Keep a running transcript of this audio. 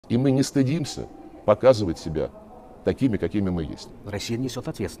И мы не стыдимся показывать себя такими, какими мы есть. Россия несет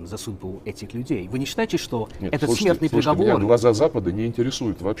ответственность за судьбу этих людей. Вы не считаете, что Нет, этот слушайте, смертный меня приговор... глаза Запада не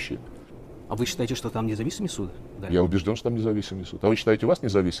интересуют вообще. А вы считаете, что там независимый суд? Да. Я убежден, что там независимый суд. А вы считаете, у вас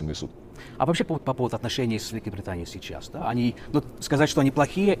независимый суд? А вообще по поводу отношений с Великобританией сейчас, да? Они, ну, сказать, что они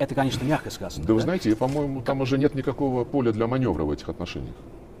плохие, это, конечно, мягко сказано. Да вы знаете, по-моему, там уже нет никакого поля для маневра в этих отношениях.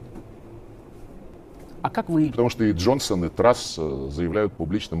 А как вы... Потому что и Джонсон, и Трасс заявляют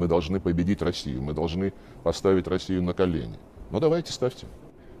публично, мы должны победить Россию, мы должны поставить Россию на колени. Ну давайте, ставьте.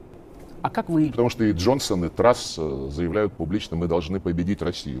 А как вы... Потому что и Джонсон, и Трасс заявляют публично, мы должны победить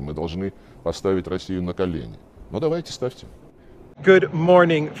Россию, мы должны поставить Россию на колени. Ну давайте, ставьте. Good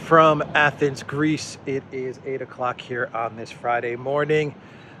morning from Athens, Greece. It is 8 o'clock here on this Friday morning.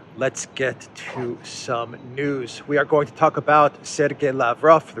 Let's get to some news. We are going to talk about Sergei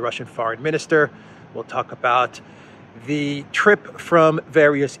Lavrov, the Russian foreign minister. We'll talk about the trip from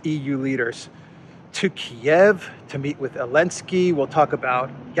various EU leaders to Kiev to meet with Zelensky. We'll talk about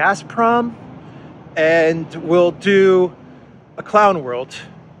Gazprom, and we'll do a clown world.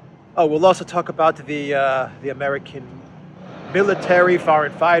 Oh, we'll also talk about the American military,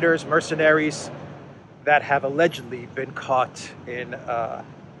 foreign fighters, mercenaries that have allegedly been caught in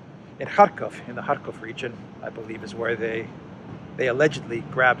Kharkov, in the Kharkov region, I believe is where they allegedly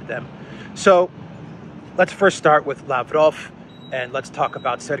grabbed them. So let's first start with Lavrov, and let's talk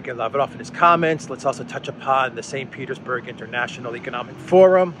about Sergei Lavrov and his comments. Let's also touch upon the St. Petersburg International Economic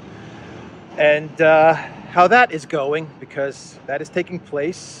Forum and how that is going, because that is taking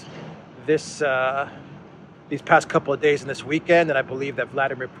place these past couple of days and this weekend, and I believe that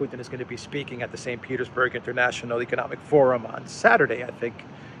Vladimir Putin is going to be speaking at the St. Petersburg International Economic Forum on Saturday, I think,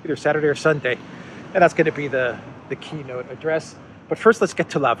 either Saturday or Sunday, and that's going to be the keynote address. But first, let's get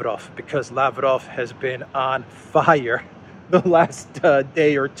to Lavrov, because Lavrov has been on fire the last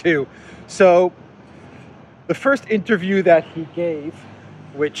day or two. So the first interview that he gave,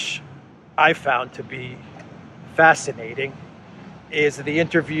 which I found to be fascinating, is the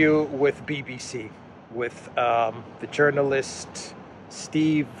interview with BBC, with the journalist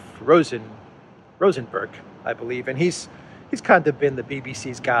Steve Rosenberg, I believe. And he's kind of been the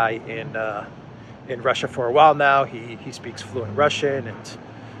BBC's guy in Russia for a while now. He speaks fluent Russian,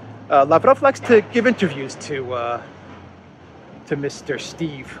 and Lavrov likes to give interviews to Mr.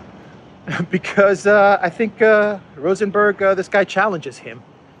 Steve because I think Rosenberg, this guy challenges him,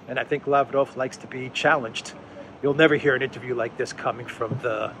 and I think Lavrov likes to be challenged. You'll never hear an interview like this coming from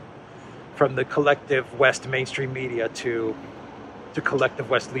the collective West mainstream media to collective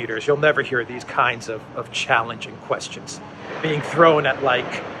West leaders. You'll never hear these kinds of challenging questions being thrown at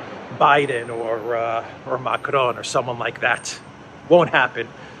like Biden or Macron or someone like that. Won't happen.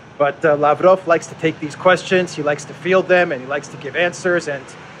 But Lavrov likes to take these questions, he likes to field them, and he likes to give answers. And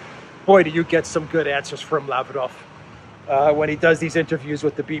boy, do you get some good answers from Lavrov when he does these interviews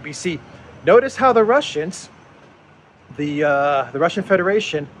with the BBC. Notice how the Russians, the Russian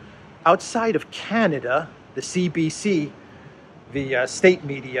Federation, outside of Canada, the CBC, the state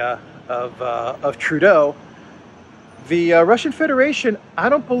media of Trudeau, the Russian Federation, I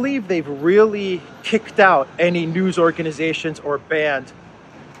don't believe they've really kicked out any news organizations or banned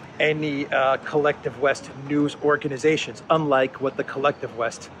any collective West news organizations, unlike what the collective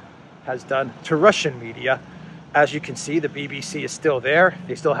West has done to Russian media. As you can see, the BBC is still there.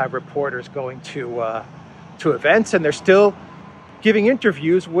 They still have reporters going to events, and they're still giving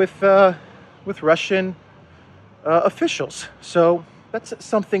interviews with Russian officials. So that's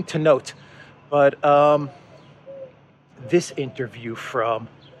something to note. But this interview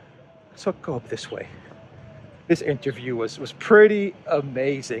so go up this way. This interview was pretty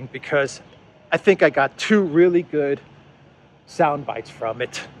amazing because I think I got two really good sound bites from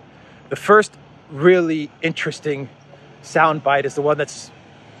it. The first really interesting sound bite is the one that's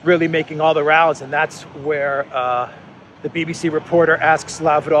really making all the rounds, and that's where the BBC reporter asks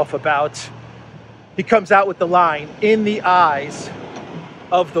Lavrov about, he comes out with the line, in the eyes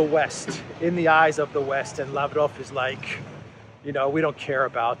of the West, in the eyes of the West. And Lavrov is like, you know, we don't care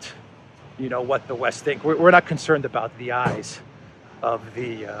about, you know, what the West think. We're not concerned about the eyes of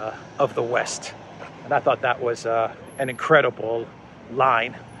the West. And I thought that was an incredible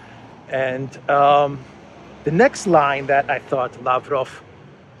line. And the next line that I thought Lavrov,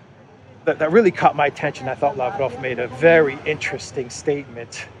 that really caught my attention, I thought Lavrov made a very interesting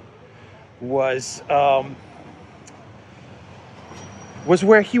statement, was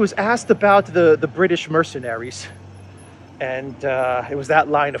where he was asked about the British mercenaries. And it was that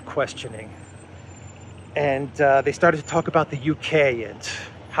line of questioning. And they started to talk about the UK and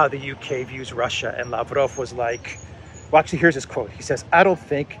how the UK views Russia. And Lavrov was like, Well, actually, here's his quote. He says, "I don't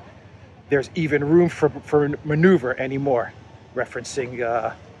think there's even room for maneuver anymore,"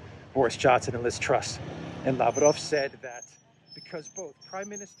 referencing Boris Johnson and Liz Truss. And Lavrov said that because both Prime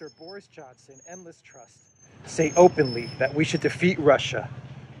Minister Boris Johnson and Liz Truss say openly that we should defeat Russia,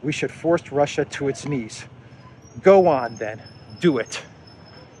 we should force Russia to its knees. Go on then, do it.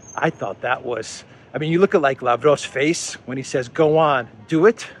 I thought that was, I mean, you look at like Lavrov's face when he says, go on, do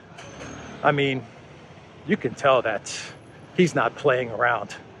it. I mean, you can tell that he's not playing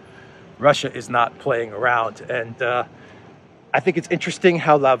around. Russia is not playing around. And I think it's interesting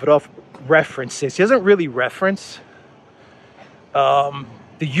how Lavrov references, he doesn't really reference the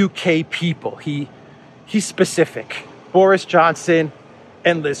UK people. He's specific. Boris Johnson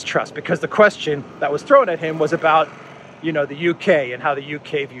and Liz Truss, because the question that was thrown at him was about, you know, the UK and how the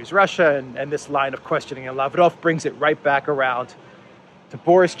UK views Russia and this line of questioning. And Lavrov brings it right back around to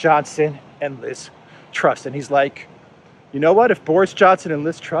Boris Johnson and Liz Truss. And he's like, you know what, if Boris Johnson and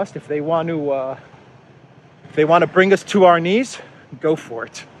Liz Truss, if they want to bring us to our knees, go for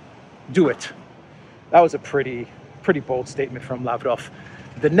it. Do it. That was a pretty bold statement from Lavrov.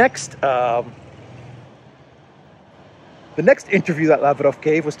 The next interview that Lavrov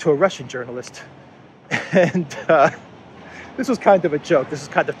gave was to a Russian journalist. And this was kind of a joke. This is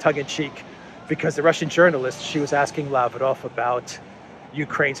kind of tongue-in-cheek, because the Russian journalist, she was asking Lavrov about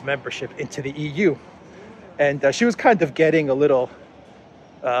Ukraine's membership into the EU. And she was kind of getting a little,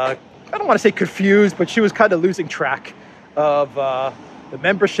 I don't want to say confused, but she was kind of losing track of the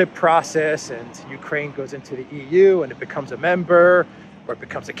membership process, and Ukraine goes into the EU and it becomes a member, or it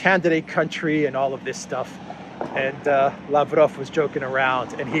becomes a candidate country, and all of this stuff. And Lavrov was joking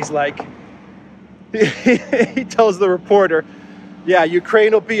around, and he's like, he tells the reporter, yeah,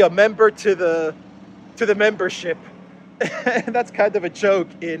 Ukraine will be a member to the membership. And that's kind of a joke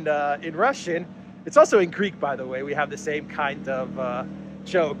in Russian. It's also in Greek, by the way. We have the same kind of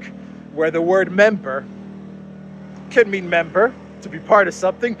joke where the word member can mean member, to be part of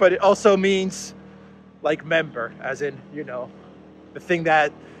something, but it also means like member, as in, you know, the thing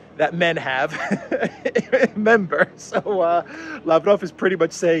that men have, member. So Lavrov is pretty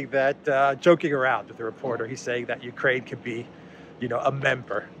much saying that, joking around with the reporter, he's saying that Ukraine can be, you know, a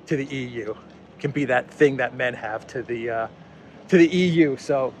member to the EU, can be that thing that men have to the EU.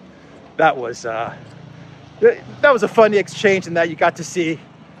 So that was a funny exchange, in that you got to see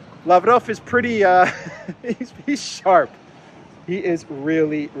Lavrov is pretty, he's sharp. He is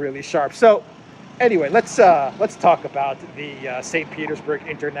really, really sharp. So anyway, let's talk about the St. Petersburg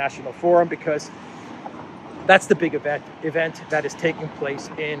International Forum, because that's the big event that is taking place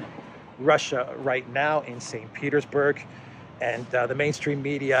in Russia right now, in St. Petersburg. And the mainstream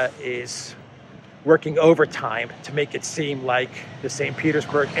media is working overtime to make it seem like the St.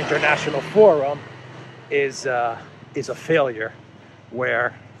 Petersburg International Forum is a failure,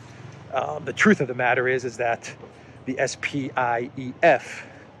 where the truth of the matter is that the SPIEF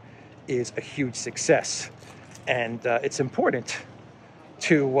is a huge success. And it's important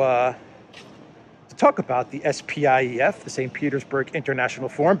to talk about the SPIEF, the St. Petersburg International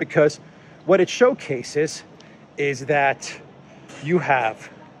Forum, because what it showcases is that you have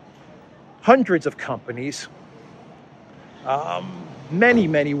hundreds of companies,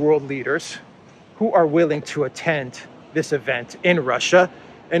 many world leaders who are willing to attend this event in Russia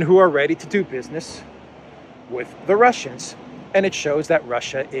and who are ready to do business with the Russians. And it shows that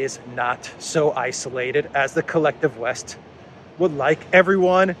Russia is not so isolated as the collective West would like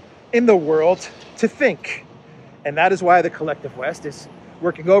everyone in the world to think. And that is why the collective West is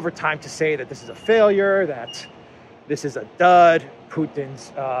working overtime to say that this is a failure, that this is a dud.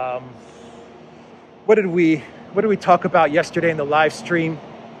 Putin's, what did we talk about yesterday in the live stream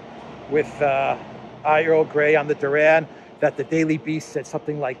with Earl Grey on the Duran, that the Daily Beast said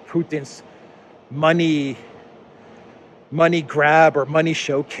something like Putin's money grab or money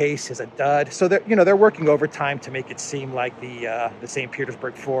showcase is a dud. So they're working overtime to make it seem like the St.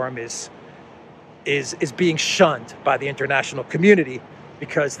 Petersburg Forum is being shunned by the international community,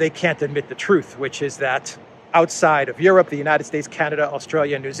 because they can't admit the truth, which is that outside of Europe, the United States, Canada,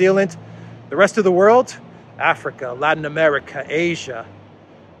 Australia, New Zealand, the rest of the world, Africa, Latin America, Asia,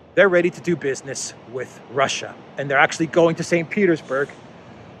 they're ready to do business with Russia. And they're actually going to St. Petersburg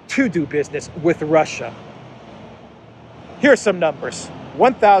to do business with Russia. Here are some numbers.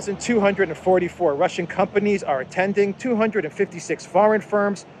 1,244 Russian companies are attending, 256 foreign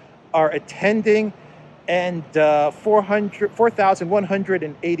firms are attending, and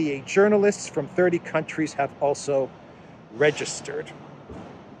 4,188 journalists from 30 countries have also registered.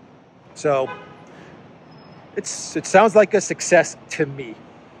 So it sounds like a success to me.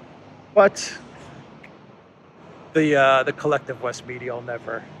 But the collective West media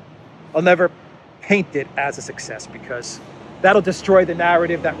will never paint it as a success, because that'll destroy the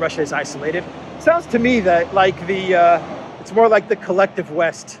narrative that Russia is isolated. Sounds to me that like it's more like the collective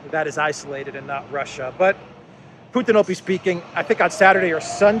West that is isolated and not Russia. But Putin will be speaking, I think, on Saturday or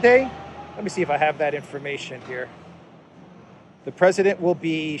Sunday. Let me see if I have that information here. The president will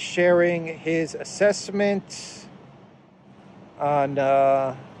be sharing his assessment on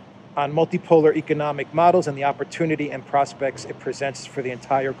multipolar economic models and the opportunity and prospects it presents for the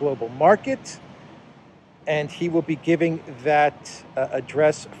entire global market. And he will be giving that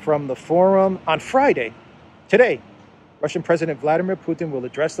address from the forum on Friday. Today, Russian President Vladimir Putin will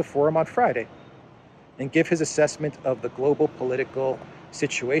address the forum on Friday and give his assessment of the global political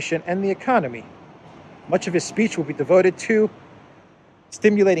situation and the economy. Much of his speech will be devoted to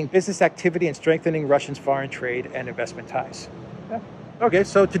stimulating business activity and strengthening Russia's foreign trade and investment ties. Yeah. Okay,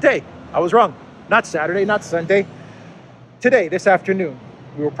 so today, I was wrong. Not Saturday, not Sunday. Today, this afternoon,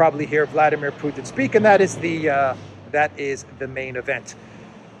 we will probably hear Vladimir Putin speak, and that is the main event.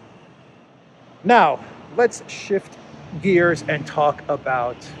 Now, let's shift gears and talk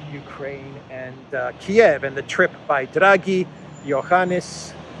about Ukraine and Kiev and the trip by Draghi,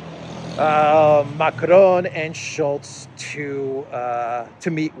 Johannes, Macron, and Scholz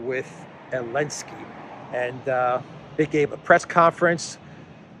to meet with Zelensky. And they gave a press conference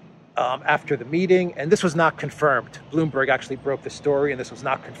after the meeting, and this was not confirmed. Bloomberg actually broke the story, and this was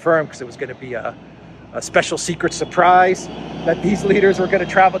not confirmed because it was going to be a special secret surprise that these leaders were going to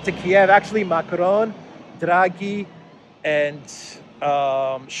travel to Kiev. Actually, Macron, Draghi, and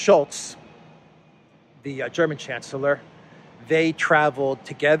Scholz, the German chancellor, they traveled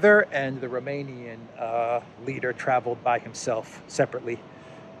together, and the Romanian leader traveled by himself separately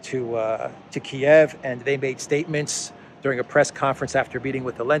to Kiev, and they made statements during a press conference after meeting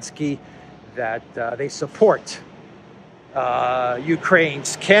with Zelensky that they support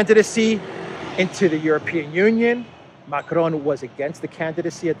Ukraine's candidacy into the European Union. Macron was against the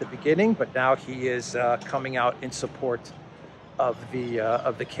candidacy at the beginning, but now he is coming out in support of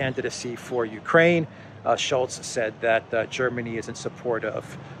the candidacy for Ukraine. Scholz said that Germany is in support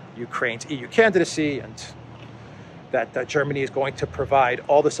of Ukraine's EU candidacy, and that Germany is going to provide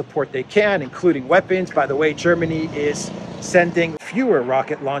all the support they can, including weapons. By the way, Germany is sending fewer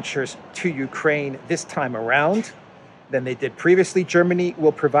rocket launchers to Ukraine this time around than they did previously. Germany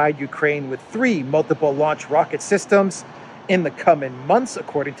will provide Ukraine with 3 multiple launch rocket systems in the coming months,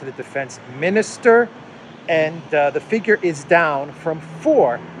 according to the defense minister. And the figure is down from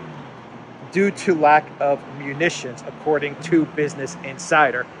 4 due to lack of munitions, according to Business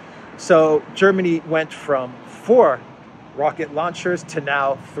Insider. So Germany went from 4 rocket launchers to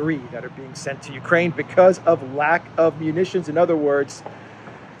now 3 that are being sent to Ukraine because of lack of munitions. In other words,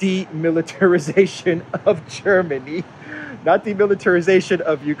 demilitarization of Germany. Not demilitarization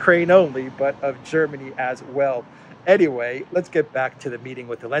of Ukraine only, but of Germany as well. Anyway, let's get back to the meeting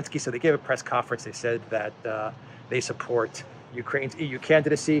with Zelensky. So they gave a press conference. They said that they support Ukraine's EU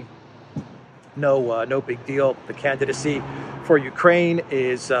candidacy. No big deal. The candidacy for Ukraine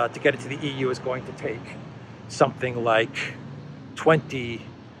is to get into the EU is going to take something like 20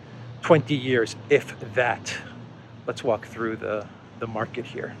 years, if that. Let's walk through the market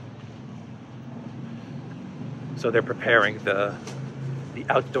here. So they're preparing the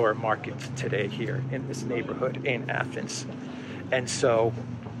outdoor market today here in this neighborhood in Athens. And so,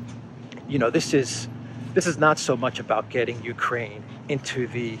 you know, this is not so much about getting Ukraine into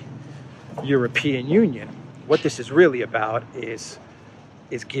the European Union. What this is really about is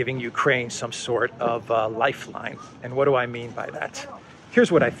giving Ukraine some sort of lifeline. And what do I mean by that?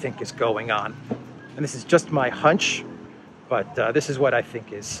 Here's what I think is going on. And this is just my hunch, but this is what I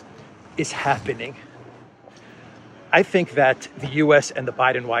think is happening. I think that the US and the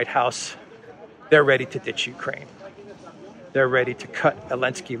Biden White House, they're ready to ditch Ukraine. They're ready to cut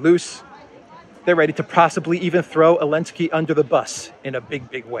Zelensky loose. They're ready to possibly even throw Zelensky under the bus in a big,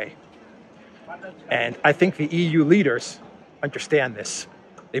 big way. And I think the EU leaders understand this.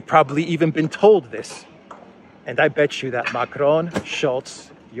 They've probably even been told this. And I bet you that Macron,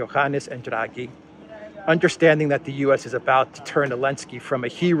 Scholz, Johannes, and Draghi, understanding that the US is about to turn Zelensky from a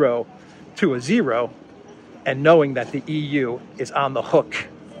hero to a zero, and knowing that the EU is on the hook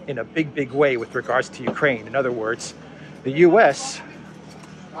in a big, big way with regards to Ukraine. In other words, the US,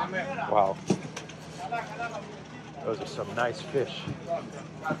 wow, those are some nice fish.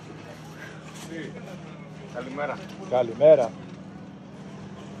 Καλημέρα. Καλημέρα.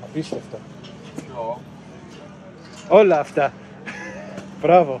 Απίστευτο. Όλα αυτά.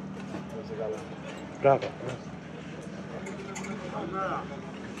 Μπράβο. Μπράβο.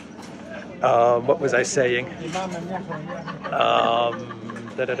 What was I saying?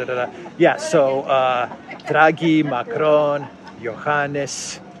 Yeah, so Draghi, Macron,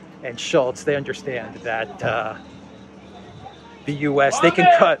 Johannes, and Scholz, they understand that the U.S., they can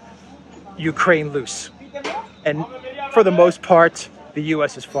cut Ukraine loose. And for the most part, the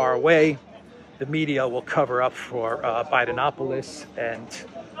U.S. is far away. The media will cover up for Bidenopolis, and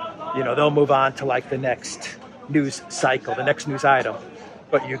they'll move on to like the next news cycle, the next news item.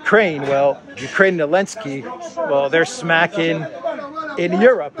 But Ukraine, well, Ukraine and Zelensky, well, they're smacking in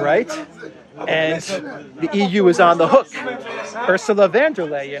Europe, right? And the EU is on the hook. Ursula von der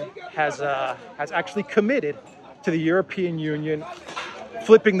Leyen has actually committed to the European Union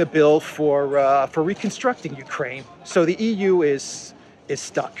flipping the bill for reconstructing Ukraine. So the EU is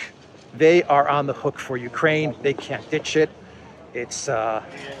stuck. They are on the hook for Ukraine. They can't ditch it. It's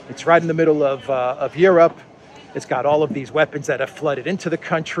right in the middle of Europe. It's got all of these weapons that have flooded into the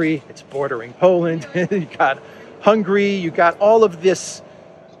country. It's bordering Poland. You got Hungary. You got all of this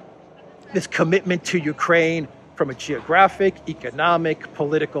commitment to Ukraine from a geographic, economic,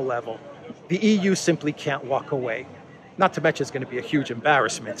 political level. The EU simply can't walk away. Not to mention it's going to be a huge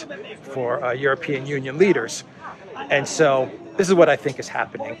embarrassment for European Union leaders. And so this is what I think is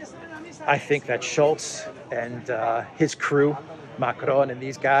happening. I think that Scholz and his crew, Macron and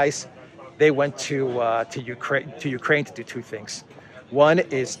these guys, they went to Ukraine to do two things. One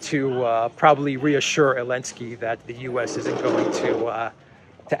is to probably reassure Zelensky that the U.S. isn't going to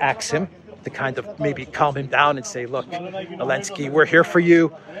axe him, to kind of maybe calm him down and say, look, Zelensky, we're here for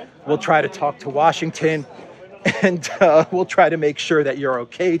you. We'll try to talk to Washington, and we'll try to make sure that you're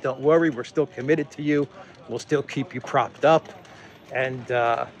okay. Don't worry, we're still committed to you. We'll still keep you propped up. And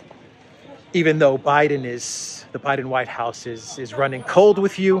even though the Biden White House is running cold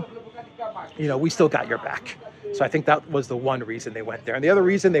with you, we still got your back. So I think that was the one reason they went there. And the other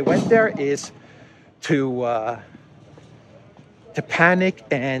reason they went there is to panic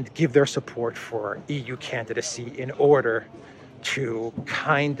and give their support for EU candidacy in order to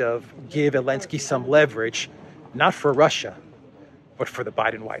kind of give Zelensky some leverage, not for Russia, but for the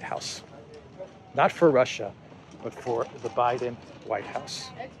Biden White House. Not for Russia, but for the Biden White House.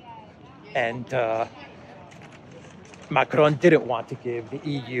 And Macron didn't want to give the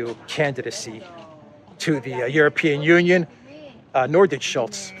EU candidacy to the European Union, nor did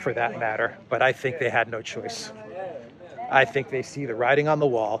Scholz, for that matter. But I think they had no choice. I think they see the writing on the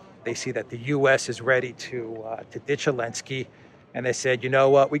wall. They see that the U.S. is ready to ditch Zelensky, and they said, you know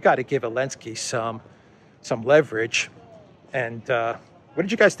what, we got to give Zelensky some leverage. And what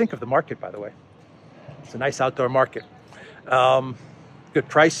did you guys think of the market, by the way? It's a nice outdoor market. Good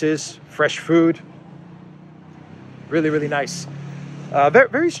prices, fresh food. Really, really nice. Very,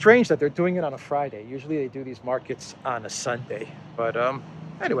 very strange that they're doing it on a Friday. Usually they do these markets on a Sunday. But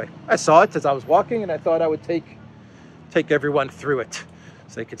anyway, I saw it as I was walking, and I thought I would take everyone through it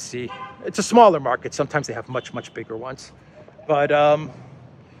so they could see. It's a smaller market. Sometimes they have much, much bigger ones. But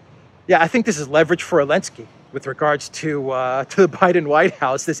yeah, I think this is leverage for Zelensky with regards to the Biden White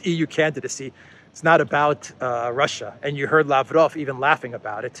House, this EU candidacy. It's not about Russia. And you heard Lavrov even laughing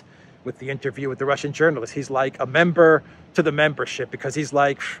about it with the interview with the Russian journalist. He's like a member to the membership, because he's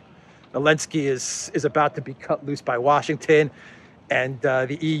like, Zelensky is about to be cut loose by Washington, and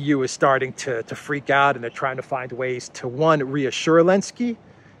the EU is starting to freak out, and they're trying to find ways to, one, reassure Zelensky,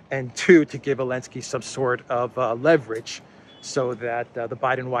 and two, to give Zelensky some sort of leverage so that the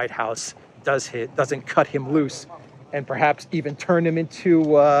Biden White House doesn't cut him loose and perhaps even turn him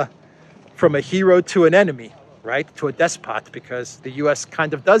into from a hero to an enemy, right? To a despot, because the U.S.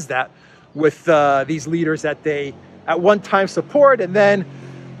 kind of does that with these leaders that they at one time support, and then,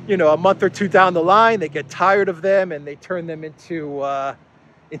 a month or two down the line, they get tired of them and they turn them into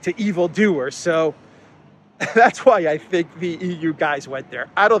evildoers. So that's why I think the EU guys went there.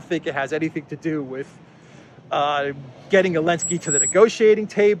 I don't think it has anything to do with getting Zelensky to the negotiating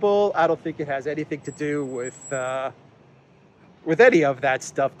table. I don't think it has anything to do with any of that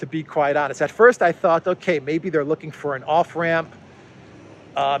stuff, to be quite honest. At first, I thought, okay, maybe they're looking for an off-ramp.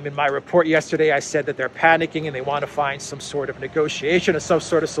 In my report yesterday, I said that they're panicking and they want to find some sort of negotiation or some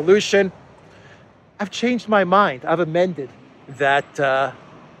sort of solution. I've changed my mind. I've amended that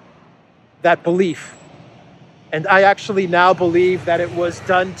belief. And I actually now believe that it was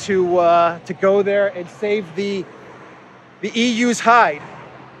done to go there and save the EU's hide.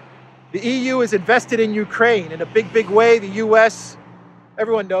 The EU is invested in Ukraine in a big, big way. The U.S.,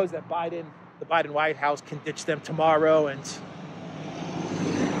 everyone knows that the Biden White House can ditch them tomorrow, and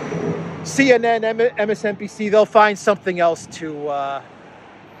CNN, MSNBC, they'll find something else to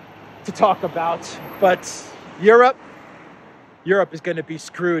talk about. But Europe, Europe is going to be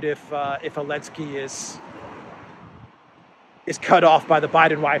screwed if Zelensky is cut off by the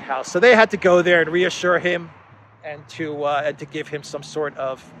Biden White House. So they had to go there and reassure him, and to give him some sort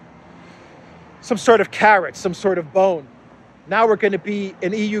of carrot, some sort of bone. Now we're going to be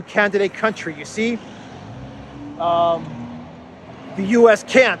an EU candidate country. You see, the U.S.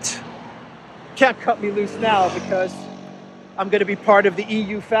 can't cut me loose now because I'm going to be part of the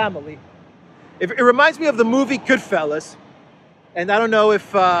EU family. It reminds me of the movie Goodfellas, and I don't know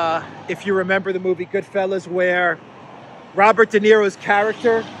if you remember the movie Goodfellas, where Robert De Niro's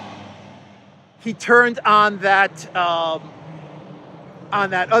character, he turned on that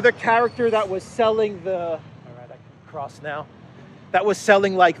other character that was selling the, all right, I can cross now, that was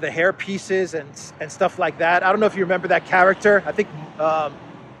selling like the hair pieces and stuff like that. I don't know if you remember that character. I think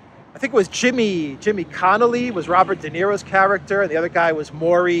it was Jimmy Connolly was Robert De Niro's character, and the other guy was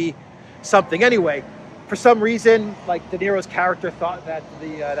Maury something. Anyway, for some reason, like De Niro's character thought that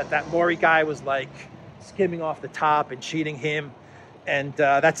that Maury guy was like skimming off the top and cheating him, and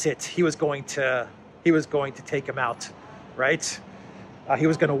that's it. He was going to take him out, right? He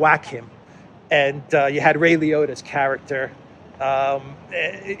was going to whack him, and you had Ray Liotta's character.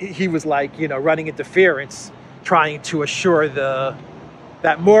 He was like, running interference, trying to assure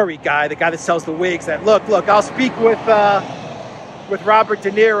that Maury guy, the guy that sells the wigs, that look, I'll speak with Robert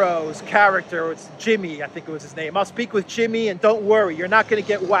De Niro's character. It's Jimmy, I think it was his name. I'll speak with Jimmy, and don't worry, you're not going to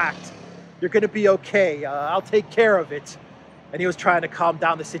get whacked. You're going to be okay. I'll take care of it. And he was trying to calm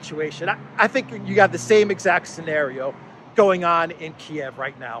down the situation. I think you got the same exact scenario going on in Kiev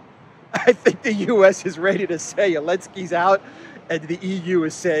right now. I think the U.S. is ready to say Zelensky's out, and the EU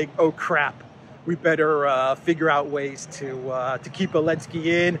is saying, oh crap, we better figure out ways to keep Zelensky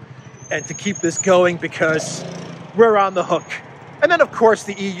in and to keep this going, because we're on the hook. And then, of course,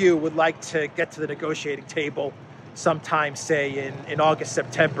 the EU would like to get to the negotiating table sometime, say, in August,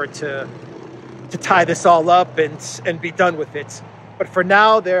 September, to tie this all up and be done with it. But for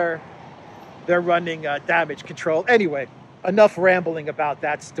now, they're running damage control. Anyway, enough rambling about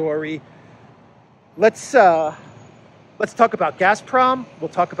that story. Let's talk about Gazprom. We'll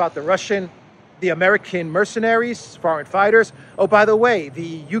talk about the American mercenaries, foreign fighters. Oh, by the way,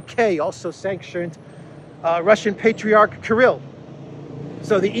 the UK also sanctioned Russian Patriarch Kirill.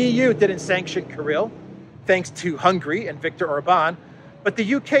 So the EU didn't sanction Kirill, thanks to Hungary and Viktor Orban, but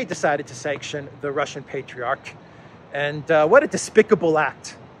the UK decided to sanction the Russian Patriarch. And what a despicable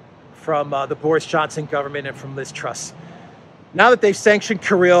act from the Boris Johnson government and from Liz Truss. Now that they've sanctioned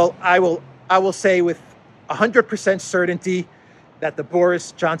Kirill, I will say with 100% certainty that the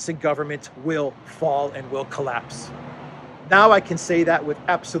Boris Johnson government will fall and will collapse. Now I can say that with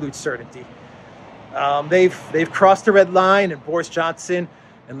absolute certainty. They've crossed the red line, and Boris Johnson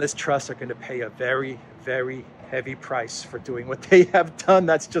and Liz Truss are going to pay a very, very heavy price for doing what they have done.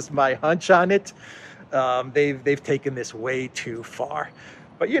 That's just my hunch on it. They've taken this way too far.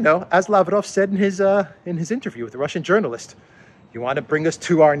 But as Lavrov said in his interview with the Russian journalist, you want to bring us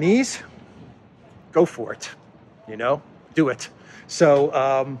to our knees? Go for it. Do it.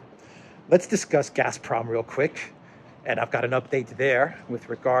 So let's discuss Gazprom real quick. And I've got an update there with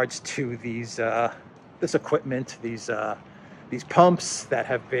regards to this equipment, these pumps that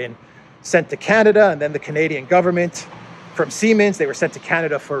have been sent to Canada, and then the Canadian government from Siemens, they were sent to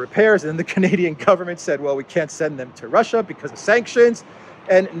Canada for repairs, and then the Canadian government said, well, we can't send them to Russia because of sanctions.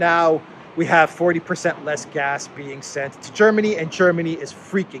 And now we have 40% less gas being sent to Germany, and Germany is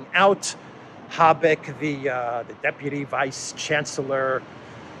freaking out. Habeck, the deputy vice chancellor,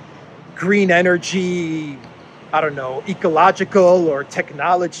 green energy, I don't know, ecological or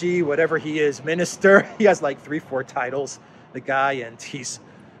technology, whatever he is, minister. He has like 3-4 titles, the guy, and he's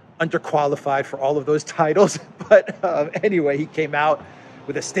underqualified for all of those titles. But anyway, he came out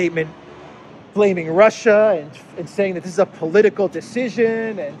with a statement blaming Russia and saying that this is a political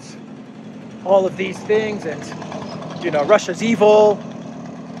decision and all of these things, and Russia's evil,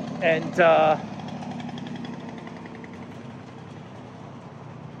 and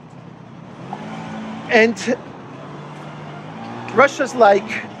Russia's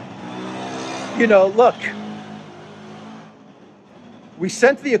like, look, we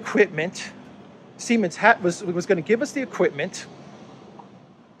sent the equipment. Siemens was going to give us the equipment.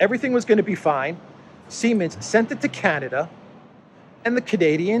 Everything was going to be fine. Siemens sent it to Canada, and the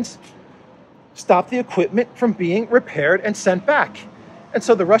Canadians stopped the equipment from being repaired and sent back. And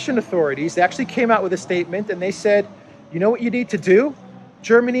so the Russian authorities, they actually came out with a statement, and they said, you know what you need to do,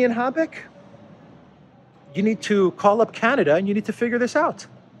 Germany and Habeck? You need to call up Canada, and you need to figure this out.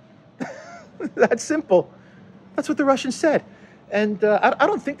 That's simple. That's what the Russians said. And I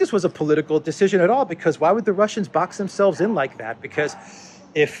don't think this was a political decision at all, because why would the Russians box themselves in like that? Because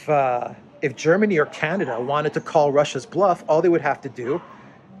if Germany or Canada wanted to call Russia's bluff, all they would have to do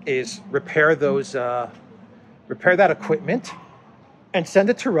is repair that equipment and send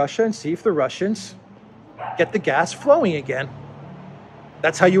it to Russia and see if the Russians get the gas flowing again.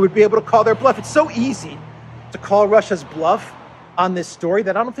 That's how you would be able to call their bluff. It's so easy to call Russia's bluff on this story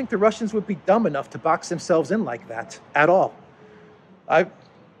that I don't think the Russians would be dumb enough to box themselves in like that at all. I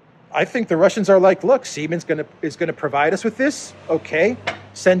think the Russians are like, look, Siemens is gonna provide us with this. Okay,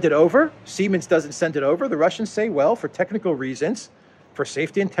 send it over. Siemens doesn't send it over. The Russians say, well, for technical reasons, for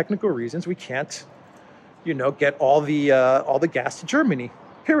safety and technical reasons, we can't, get all the gas to Germany.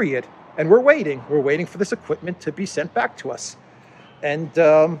 Period. And we're waiting. We're waiting for this equipment to be sent back to us. And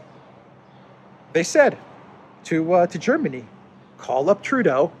they said to Germany, call up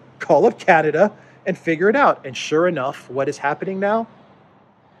Trudeau, call up Canada, and figure it out. And sure enough, what is happening now?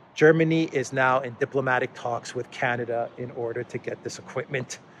 Germany is now in diplomatic talks with Canada in order to get this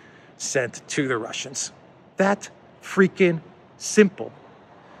equipment sent to the Russians. That freaking simple.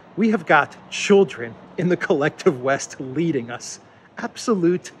 We have got children in the collective West leading us.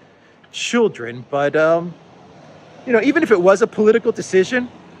 Absolute children. But, even if it was a political decision,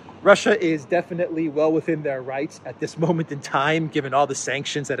 Russia is definitely well within their rights at this moment in time, given all the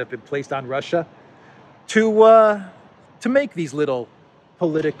sanctions that have been placed on Russia, to make these little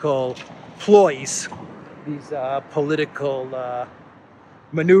political ploys, these political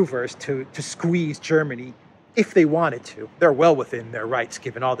maneuvers to squeeze Germany if they wanted to. They're well within their rights,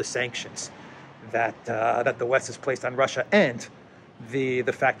 given all the sanctions that the West has placed on Russia, and the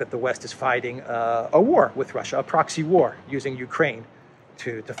fact that the West is fighting a war with Russia, a proxy war, using Ukraine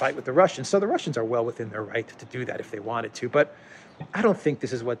to fight with the Russians. So the Russians are well within their right to do that if they wanted to. But I don't think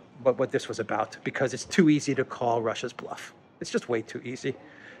this is what this was about, because it's too easy to call Russia's bluff. It's just way too easy.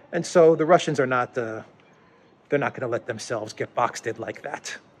 And so the Russians are not, they're not going to let themselves get boxed in like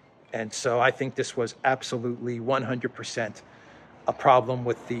that. And so I think this was absolutely 100% a problem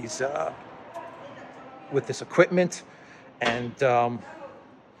with these, with this equipment. And the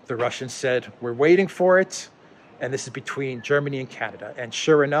Russians said, we're waiting for it. And this is between Germany and Canada. And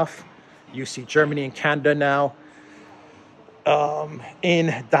sure enough, you see Germany and Canada now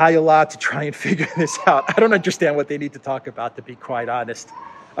in dialogue to try and figure this out. I don't understand what they need to talk about, to be quite honest.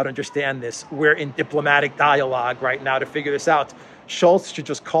 I don't understand this. We're in diplomatic dialogue right now to figure this out. Scholz should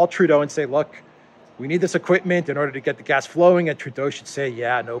just call Trudeau and say, look, we need this equipment in order to get the gas flowing. And Trudeau should say,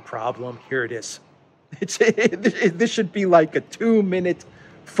 yeah, no problem. Here it is. This should be like a 2-minute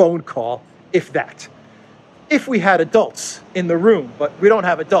phone call, if that. If we had adults in the room, but we don't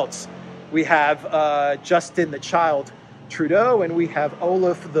have adults. We have Justin the child Trudeau, and we have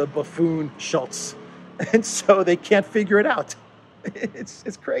Olaf the buffoon Scholz. And so they can't figure it out.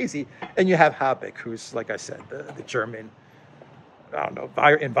 It's crazy. And you have Habeck, who's, like I said, the German,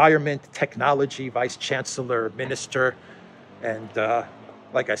 environment, technology, vice chancellor, minister. And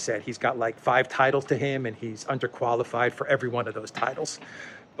like I said, he's got like 5 titles to him, and he's underqualified for every one of those titles.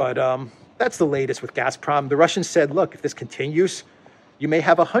 But that's the latest with Gazprom. The Russians said, look, if this continues, you may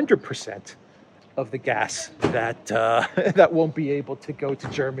have 100% of the gas that that won't be able to go to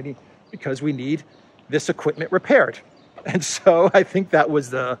Germany, because we need this equipment repaired. And so I think that was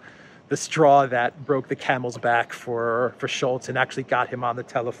the straw that broke the camel's back for Scholz and actually got him on the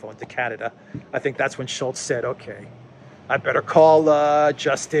telephone to Canada. I think that's when Scholz said, okay, I better call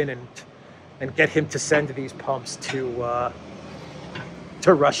Justin and get him to send these pumps to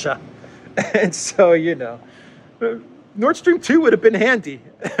Russia. And so, Nord Stream 2 would have been handy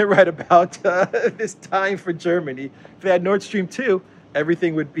right about this time for Germany. If they had Nord Stream 2,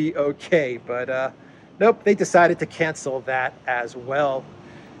 everything would be okay. But nope, they decided to cancel that as well.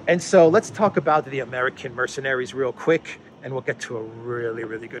 And so let's talk about the American mercenaries real quick, and we'll get to a really,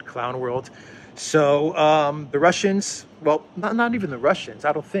 really good clown world. So the Russians, well, not even the Russians,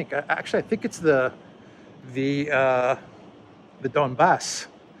 I don't think. Actually, I think it's the Donbass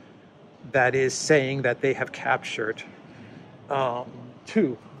that is saying that they have captured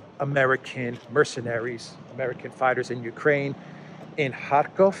 2 American mercenaries, American fighters in Ukraine, in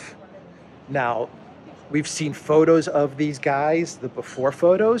Kharkov. Now, we've seen photos of these guys, the before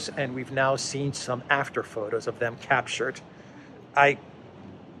photos, and we've now seen some after photos of them captured. I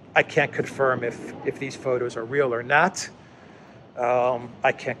can't confirm if these photos are real or not.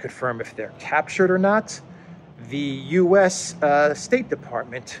 I can't confirm if they're captured or not. The U.S. State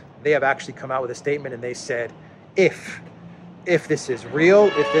Department, they have actually come out with a statement, and they said, if this is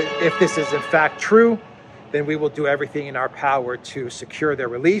real, if this is in fact true, then we will do everything in our power to secure their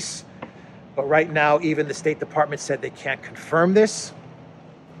release. But right now, even the State Department said they can't confirm this.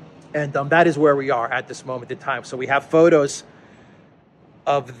 And that is where we are at this moment in time. So we have photos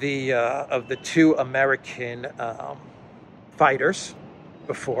of the two American fighters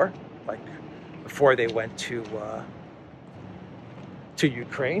before they went to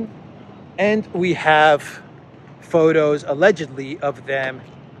Ukraine, and we have photos allegedly of them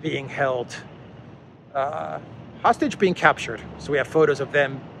being held hostage, being captured. So we have photos of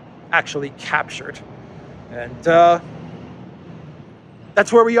them actually captured, and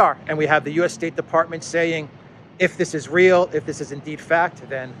that's where we are. And we have the U.S. State Department saying, if this is real, if this is indeed fact,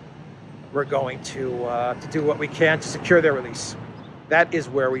 then we're going to do what we can to secure their release. That is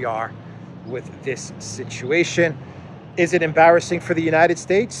where we are with this situation. Is it embarrassing for the United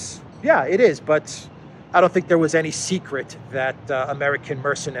States? Yeah, it is, but I don't think there was any secret that American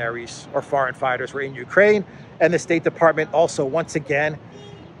mercenaries or foreign fighters were in Ukraine. And the State Department also, once again,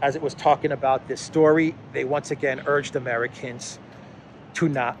 as it was talking about this story, they once again urged Americans to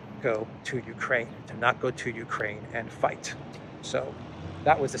not go to Ukraine, and fight. So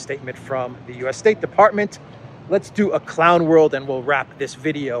that was a statement from the U.S. State Department. Let's do a clown world and we'll wrap this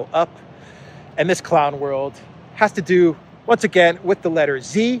video up. And this clown world has to do, once again, with the letter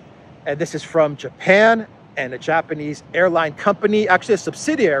Z. And this is from Japan and a Japanese airline company, actually a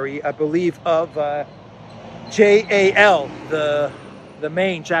subsidiary, I believe, of JAL, the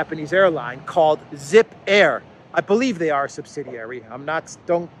main Japanese airline, called ZIPAIR. I believe they are a subsidiary. I'm not,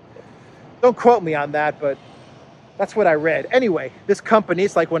 don't quote me on that, but that's what I read. Anyway, this company,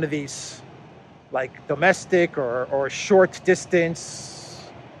 it's like one of these, like domestic or short distance,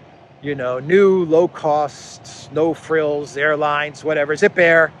 you know, new low cost, no frills airlines, whatever,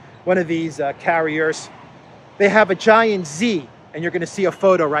 ZIPAIR, one of these carriers. They have a giant Z, and you're going to see a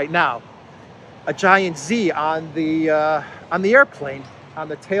photo right now. A giant Z on the airplane, on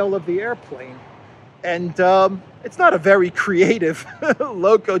the tail of the airplane. And it's not a very creative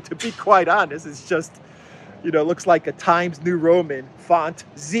logo, to be quite honest. It's just, you know, looks like a Times New Roman font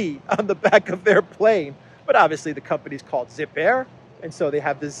Z on the back of their plane. But obviously the company's called ZIPAIR, and so they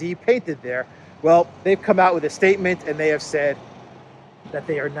have the Z painted there. Well, they've come out with a statement, and they have said that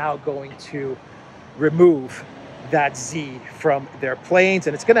they are now going to remove that Z from their planes.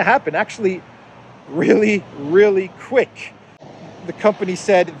 And it's going to happen actually really, really quick. The company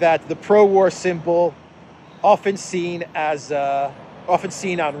said that the pro-war symbol, often seen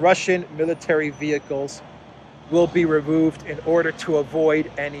on Russian military vehicles, will be removed in order to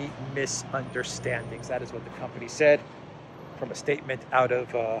avoid any misunderstandings. That is what the company said from a statement out of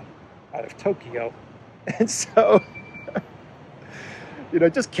Tokyo. And so, you know,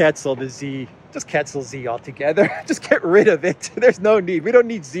 just cancel the Z. Just cancel Z altogether. Just get rid of it. There's no need. We don't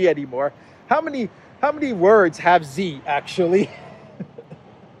need Z anymore. How many words have Z actually?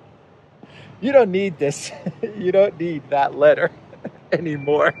 You don't need this. You don't need that letter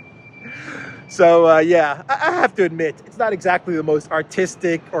anymore. So yeah, I have to admit, it's not exactly the most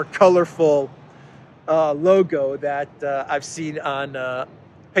artistic or colorful logo that I've seen on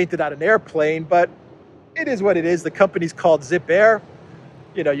painted on an airplane, but it is what it is. The company's called ZIPAIR.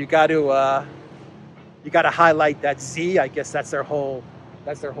 You know, you got to highlight that Z. I guess that's their whole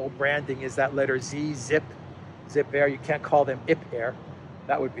branding, is that letter Z, ZIPAIR. You can't call them IPAIR.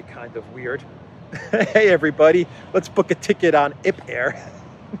 That would be kind of weird. Hey everybody, let's book a ticket on IPAIR.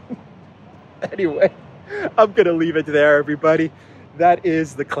 Anyway, I'm gonna leave it there, everybody. That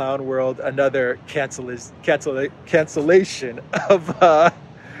is the clown world. Another cancellation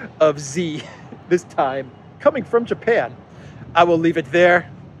of Z, this time coming from Japan. I will leave it there,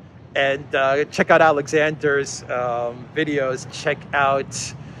 and check out Alexander's videos. Check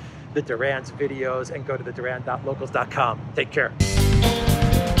out the Duran's videos, and go to the Duran.locals.com. Take care.